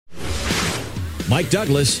Mike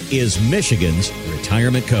Douglas is Michigan's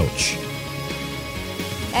retirement coach.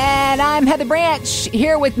 And I'm Heather Branch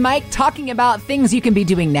here with Mike talking about things you can be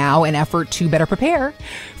doing now in effort to better prepare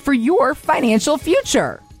for your financial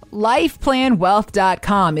future.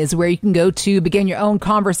 LifePlanWealth.com is where you can go to begin your own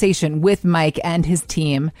conversation with Mike and his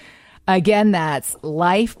team. Again, that's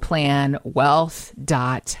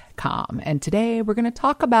LifePlanWealth.com. And today we're going to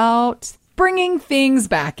talk about bringing things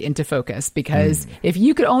back into focus, because if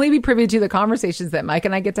you could only be privy to the conversations that Mike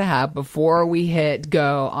and I get to have before we hit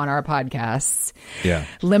go on our podcasts,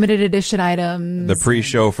 limited edition items, the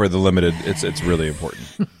pre-show for the limited, it's really important.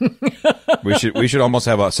 we should almost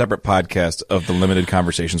have a separate podcast of the limited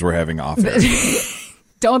conversations we're having off air.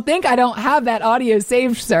 Don't think I don't have that audio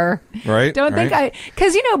saved, sir. Right. Don't think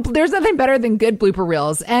because, there's nothing better than good blooper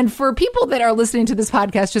reels. And for people that are listening to this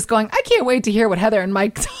podcast just going, I can't wait to hear what Heather and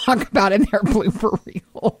Mike talk about in their blooper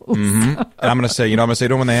reels. Mm-hmm. And I'm going to say, to them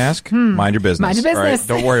when they ask? Mind your business. Mind your business. Right?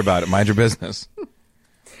 Don't worry about it. Mind your business.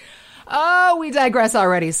 Oh, we digress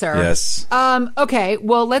already, sir. Yes. Okay.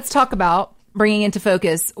 Well, let's talk about bringing into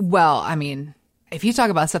focus. Well, if you talk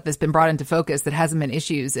about stuff that's been brought into focus that hasn't been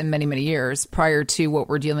issues in many, many years prior to what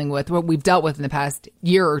we're dealing with, what we've dealt with in the past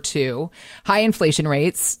year or two, high inflation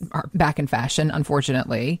rates are back in fashion,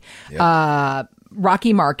 unfortunately. Yep.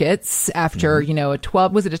 Rocky markets after, a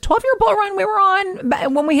 12-year bull run we were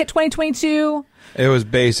on when we hit 2022? It was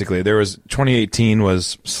basically, 2018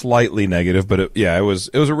 was slightly negative, but it was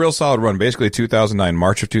a real solid run. Basically 2009,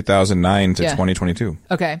 March of 2009 to 2022.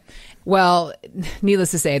 Okay. Well, needless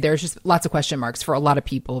to say, there's just lots of question marks for a lot of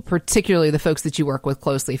people, particularly the folks that you work with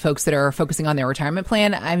closely, folks that are focusing on their retirement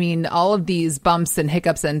plan. All of these bumps and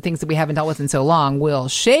hiccups and things that we haven't dealt with in so long will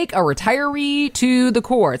shake a retiree to the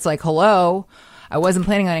core. It's like, hello, I wasn't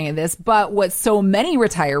planning on any of this. But what so many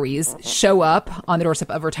retirees show up on the doorstep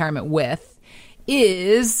of retirement with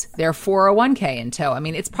is their 401k in tow.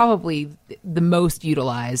 It's probably the most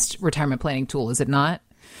utilized retirement planning tool, is it not?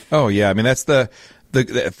 Oh, yeah. That's the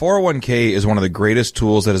 401k is one of the greatest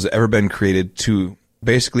tools that has ever been created to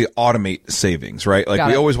basically automate savings, right? Like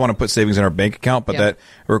we always want to put savings in our bank account, but that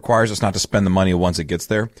requires us not to spend the money once it gets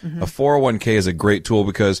there. Mm-hmm. A 401k is a great tool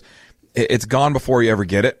because it's gone before you ever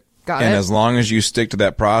get it. As long as you stick to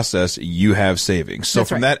that process, you have savings. So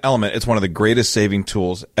from that element, it's one of the greatest saving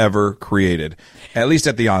tools ever created, at least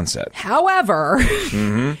at the onset. However,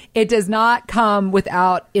 it does not come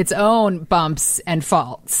without its own bumps and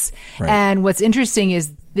faults. Right. And what's interesting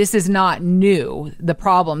is this is not new, the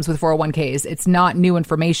problems with 401ks. It's not new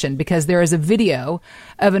information, because there is a video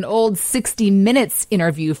of an old 60 Minutes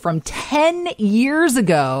interview from 10 years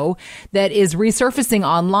ago that is resurfacing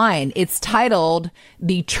online. It's titled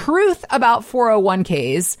 "The Truth About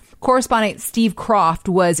 401ks." Correspondent Steve Croft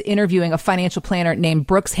was interviewing a financial planner named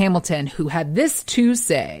Brooks Hamilton, who had this to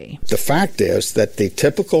say. The fact is that the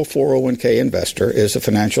typical 401k investor is a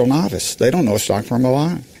financial novice. They don't know a stock from a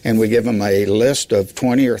line. And we give them a list of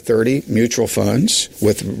 20 or 30 mutual funds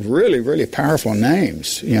with really, really powerful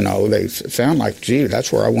names. They sound like, gee,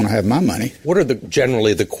 that's where I want to have my money. What are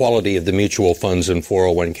generally the quality of the mutual funds and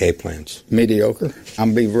 401k plans? Mediocre.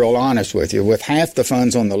 I'm be real honest with you. With half the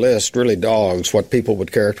funds on the list, really dogs, what people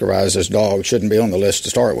would characterize as dogs, shouldn't be on the list to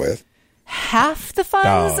start with. Half the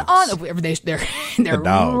funds dogs. They're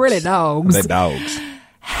dogs. Really dogs. They're dogs.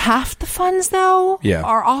 Half the funds, though,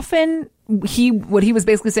 are often, what he was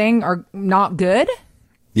basically saying, are not good?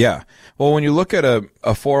 Yeah. Well, when you look at a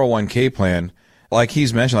 401k plan, like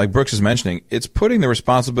he's mentioned, like Brooks is mentioning, it's putting the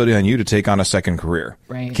responsibility on you to take on a second career.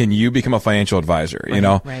 Right. Can you become a financial advisor?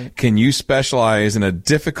 Right. Can you specialize in a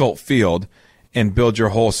difficult field and build your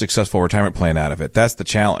whole successful retirement plan out of it? That's the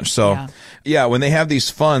challenge. So, when they have these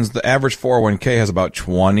funds, the average 401k has about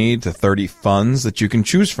 20 to 30 funds that you can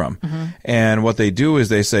choose from. Mm-hmm. And what they do is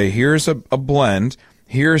they say, here's a blend.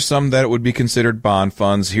 Here's some that would be considered bond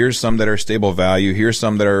funds. Here's some that are stable value. Here's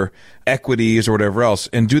some that are equities or whatever else.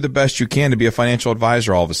 And do the best you can to be a financial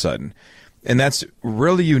advisor all of a sudden. And that's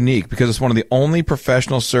really unique because it's one of the only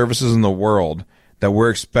professional services in the world that we're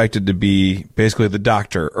expected to be basically the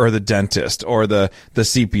doctor or the dentist or the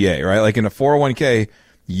CPA, right? Like in a 401k,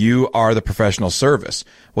 you are the professional service.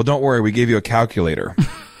 Well, don't worry. We gave you a calculator.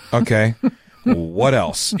 Okay. What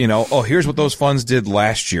else? Here's what those funds did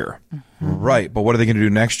last year. Right. But what are they going to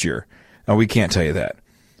do next year? No, we can't tell you that.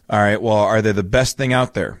 All right. Well, are they the best thing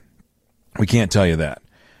out there? We can't tell you that.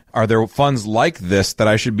 Are there funds like this that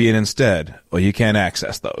I should be in instead? Well, you can't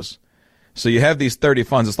access those. So you have these 30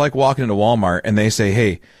 funds. It's like walking into Walmart and they say,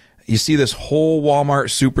 hey, you see this whole Walmart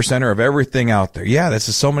supercenter of everything out there. Yeah, this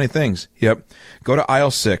is so many things. Yep. Go to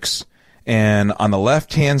aisle 6, and on the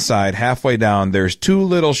left-hand side, halfway down, there's 2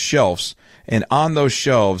 little shelves, And on those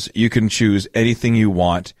shelves, you can choose anything you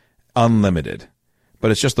want, unlimited.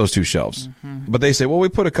 But it's just those 2 shelves. But they say, well, we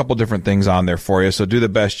put a couple different things on there for you, so do the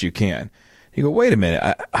best you can. You go, wait a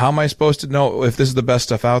minute, how am I supposed to know if this is the best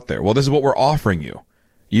stuff out there? Well, this is what we're offering you.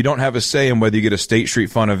 You don't have a say in whether you get a State Street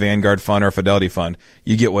fund, a Vanguard fund, or a Fidelity fund.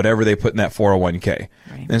 You get whatever they put in that 401k.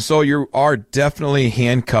 Right. And so you are definitely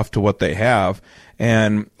handcuffed to what they have.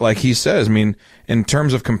 And like he says, I mean, in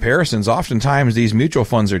terms of comparisons, oftentimes these mutual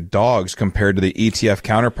funds are dogs compared to the ETF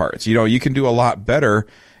counterparts. You know, you can do a lot better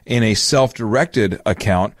in a self-directed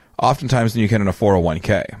account oftentimes than you can in a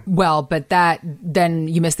 401k. Well, but then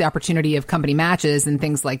you miss the opportunity of company matches and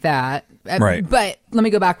things like that. Right. But let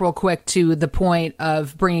me go back real quick to the point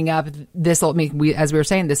of bringing up this old, as we were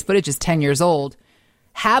saying, this footage is 10 years old.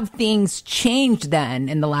 Have things changed then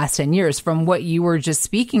in the last 10 years from what you were just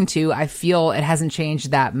speaking to? I feel it hasn't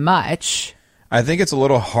changed that much. I think it's a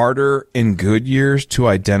little harder in good years to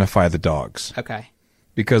identify the dogs. Okay.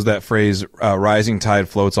 Because that phrase, rising tide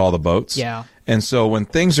floats all the boats. Yeah. And so when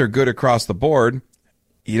things are good across the board,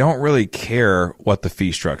 you don't really care what the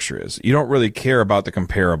fee structure is. You don't really care about the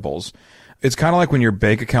comparables. It's kind of like when your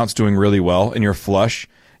bank account's doing really well and you're flush,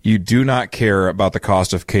 you do not care about the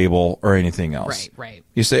cost of cable or anything else. Right.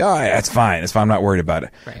 You say, oh, that's fine. It's fine. I'm not worried about it.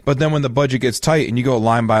 Right. But then when the budget gets tight and you go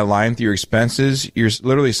line by line through your expenses, you're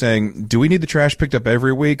literally saying, do we need the trash picked up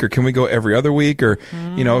every week, or can we go every other week? Or,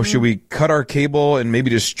 you know, should we cut our cable and maybe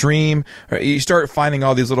just stream? Or you start finding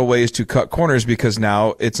all these little ways to cut corners because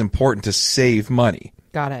now it's important to save money.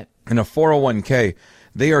 Got it. In a 401k,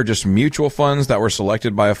 they are just mutual funds that were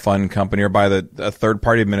selected by a fund company or by a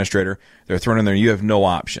third-party administrator. They're thrown in there. You have no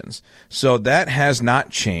options. So that has not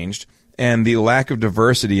changed, and the lack of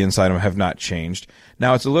diversity inside them have not changed.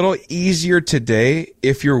 Now, it's a little easier today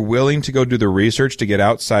if you're willing to go do the research to get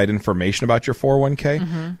outside information about your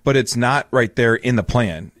 401k, but it's not right there in the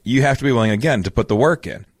plan. You have to be willing, again, to put the work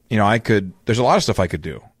in. You know, there's a lot of stuff I could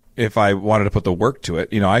do if I wanted to put the work to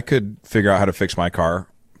it. You know, I could figure out how to fix my car.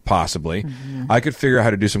 Possibly. I could figure out how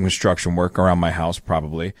to do some construction work around my house,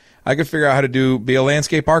 probably. I could figure out how to be a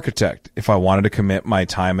landscape architect if I wanted to commit my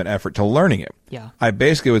time and effort to learning it. Yeah. I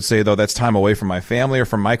basically would say, though, that's time away from my family or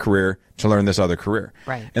from my career to learn this other career.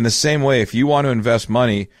 Right. In the same way, if you want to invest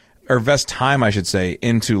money, or invest time, I should say,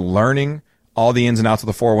 into learning all the ins and outs of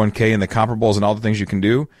the 401k and the comparables and all the things you can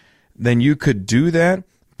do, then you could do that.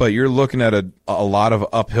 But you're looking at a lot of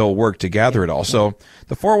uphill work to gather it all. So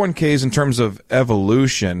the 401ks, in terms of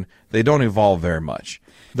evolution, they don't evolve very much.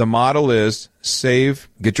 The model is save,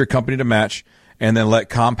 get your company to match, and then let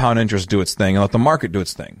compound interest do its thing and let the market do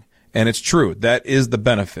its thing. And it's true. That is the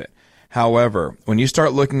benefit. However, when you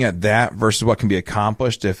start looking at that versus what can be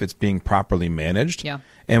accomplished if it's being properly managed,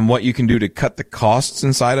 and what you can do to cut the costs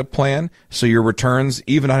inside a plan so your returns,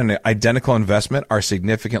 even on an identical investment, are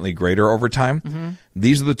significantly greater over time,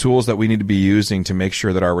 these are the tools that we need to be using to make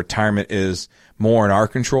sure that our retirement is more in our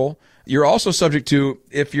control. You're also subject to,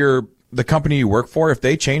 if you're the company you work for, if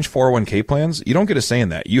they change 401k plans, you don't get a say in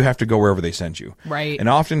that. You have to go wherever they send you. Right. And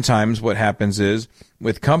oftentimes what happens is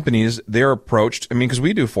with companies, they're approached, because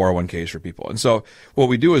we do 401ks for people. And so what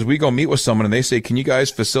we do is we go meet with someone and they say, can you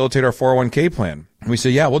guys facilitate our 401k plan? And we say,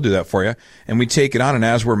 yeah, we'll do that for you. And we take it on. And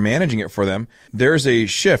as we're managing it for them, there's a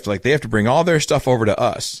shift. Like they have to bring all their stuff over to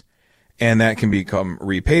us. And that can become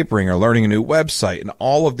repapering or learning a new website and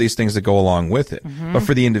all of these things that go along with it. But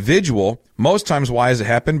for the individual, most times, why does it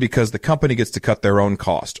happen? Because the company gets to cut their own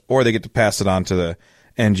cost, or they get to pass it on to the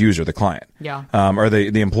end user, the client, or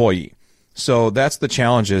the employee. So that's the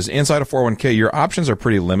challenge is inside a 401k, your options are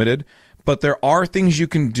pretty limited, but there are things you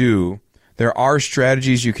can do. There are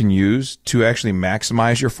strategies you can use to actually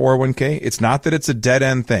maximize your 401k. It's not that it's a dead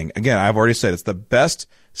end thing. Again, I've already said it's the best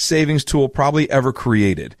savings tool probably ever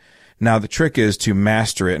created. Now, the trick is to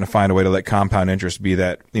master it and find a way to let compound interest be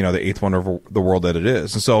that, the eighth wonder of the world that it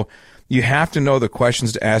is. And so you have to know the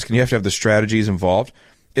questions to ask and you have to have the strategies involved.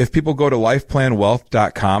 If people go to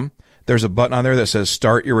lifeplanwealth.com, there's a button on there that says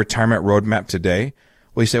start your retirement roadmap today.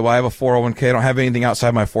 Well, you say, well, I have a 401k. I don't have anything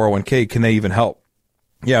outside my 401k. Can they even help?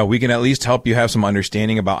 Yeah, we can at least help you have some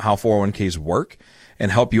understanding about how 401ks work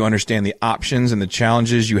and help you understand the options and the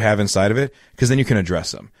challenges you have inside of it, because then you can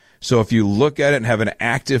address them. So if you look at it and have an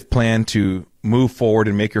active plan to move forward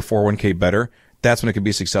and make your 401k better, that's when it can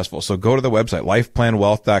be successful. So go to the website,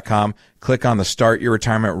 lifeplanwealth.com, click on the Start Your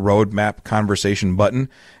Retirement Roadmap Conversation button.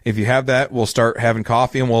 If you have that, we'll start having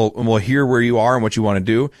coffee and we'll hear where you are and what you want to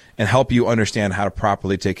do and help you understand how to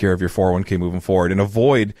properly take care of your 401k moving forward and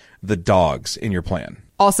avoid the dogs in your plan.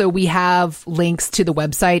 Also, we have links to the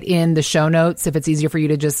website in the show notes. If it's easier for you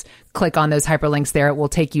to just click on those hyperlinks there, it will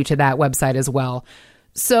take you to that website as well.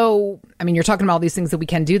 So, I mean, you're talking about all these things that we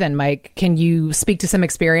can do then, Mike. Can you speak to some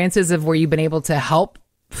experiences of where you've been able to help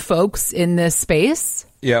folks in this space?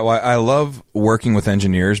 Yeah, well, I love working with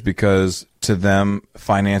engineers because to them,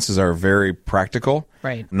 finances are very practical,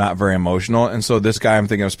 right? Not very emotional. And so this guy I'm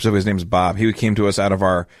thinking of specifically, his name is Bob. He came to us out of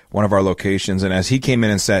one of our locations. And as he came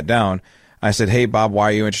in and sat down, I said, hey, Bob, why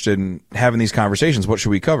are you interested in having these conversations? What should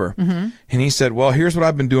we cover? Mm-hmm. And he said, well, here's what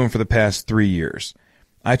I've been doing for the past 3 years.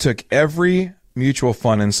 I took every mutual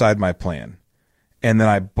fund inside my plan, and then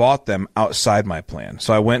I bought them outside my plan.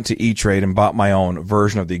 So I went to E-Trade and bought my own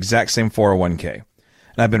version of the exact same 401k. And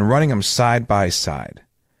I've been running them side by side.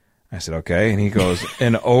 I said, okay. And he goes,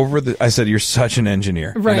 I said, you're such an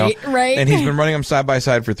engineer. Right, right. And he's been running them side by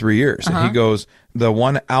side for 3 years. And he goes, the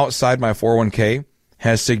one outside my 401k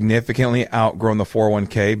has significantly outgrown the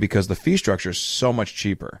 401k because the fee structure is so much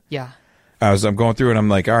cheaper. Yeah. I'm going through and I'm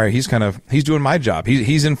like, all right, he's doing my job.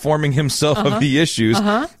 He's informing himself of the issues.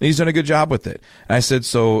 He's done a good job with it. And I said,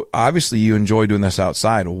 so obviously you enjoy doing this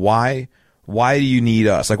outside. Why do you need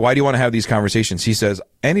us? Like, why do you want to have these conversations? He says,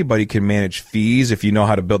 anybody can manage fees if you know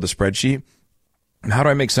how to build the spreadsheet. And how do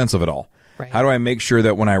I make sense of it all? Right. How do I make sure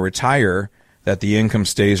that when I retire, that the income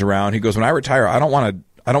stays around? He goes, when I retire, I don't want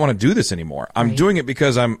to do this anymore. I'm doing it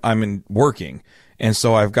because I'm working. And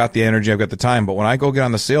so I've got the energy, I've got the time. But when I go get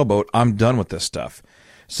on the sailboat, I'm done with this stuff.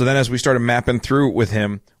 So then as we started mapping through with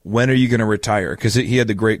him, when are you going to retire? Because he had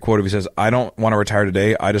the great quote of, he says, I don't want to retire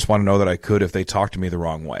today. I just want to know that I could if they talk to me the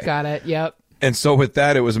wrong way. Got it. Yep. And so with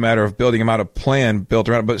that, it was a matter of building him out a plan built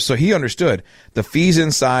around it. But so he understood the fees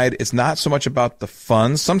inside. It's not so much about the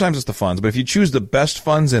funds. Sometimes it's the funds. But if you choose the best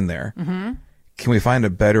funds in there, can we find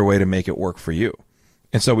a better way to make it work for you?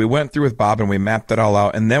 And so we went through with Bob and we mapped that all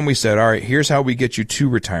out. And then we said, all right, here's how we get you to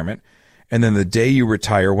retirement. And then the day you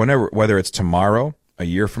retire, whether it's tomorrow, a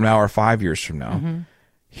year from now, or 5 years from now,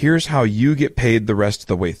 here's how you get paid the rest of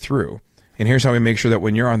the way through. And here's how we make sure that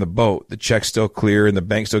when you're on the boat, the check's still clear and the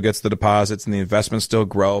bank still gets the deposits and the investments still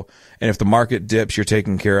grow. And if the market dips, you're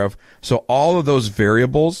taken care of. So all of those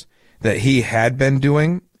variables that he had been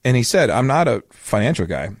doing. And he said, I'm not a financial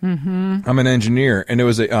guy. I'm an engineer. And it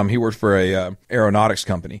was he worked for a aeronautics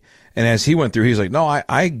company. And as he went through, he's like, no,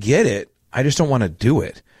 I get it. I just don't want to do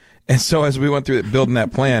it. And so as we went through building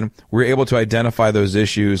that plan, we were able to identify those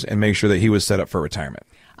issues and make sure that he was set up for retirement.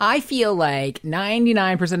 I feel like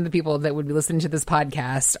 99% of the people that would be listening to this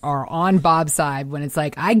podcast are on Bob's side when it's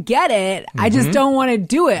like, I get it. I just don't want to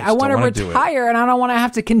do it. I want to retire and I don't want to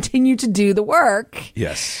have to continue to do the work.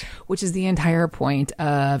 Yes. Which is the entire point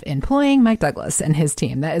of employing Mike Douglas and his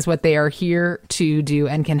team. That is what they are here to do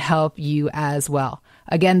and can help you as well.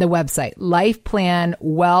 Again, the website,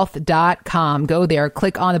 lifeplanwealth.com. Go there,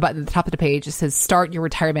 click on the button at the top of the page. It says start your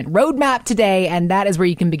retirement roadmap today. And that is where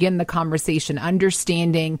you can begin the conversation,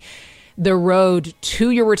 understanding the road to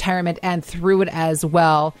your retirement and through it as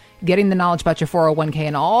well. Getting the knowledge about your 401k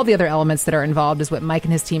and all the other elements that are involved is what Mike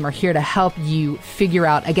and his team are here to help you figure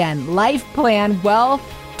out. Again,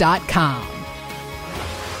 lifeplanwealth.com.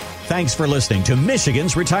 Thanks for listening to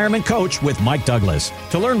Michigan's Retirement Coach with Mike Douglas.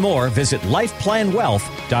 To learn more, visit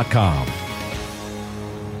lifeplanwealth.com.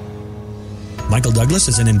 Michael Douglas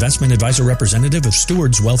is an investment advisor representative of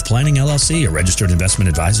Stewards Wealth Planning, LLC, a registered investment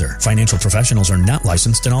advisor. Financial professionals are not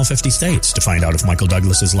licensed in all 50 states. To find out if Michael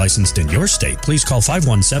Douglas is licensed in your state, please call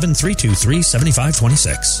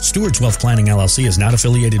 517-323-7526. Stewards Wealth Planning, LLC is not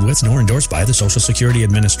affiliated with nor endorsed by the Social Security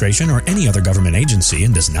Administration or any other government agency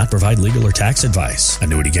and does not provide legal or tax advice.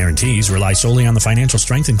 Annuity guarantees rely solely on the financial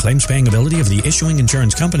strength and claims-paying ability of the issuing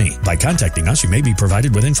insurance company. By contacting us, you may be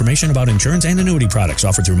provided with information about insurance and annuity products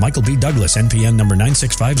offered through Michael B. Douglas, NPN number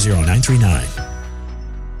 9650939.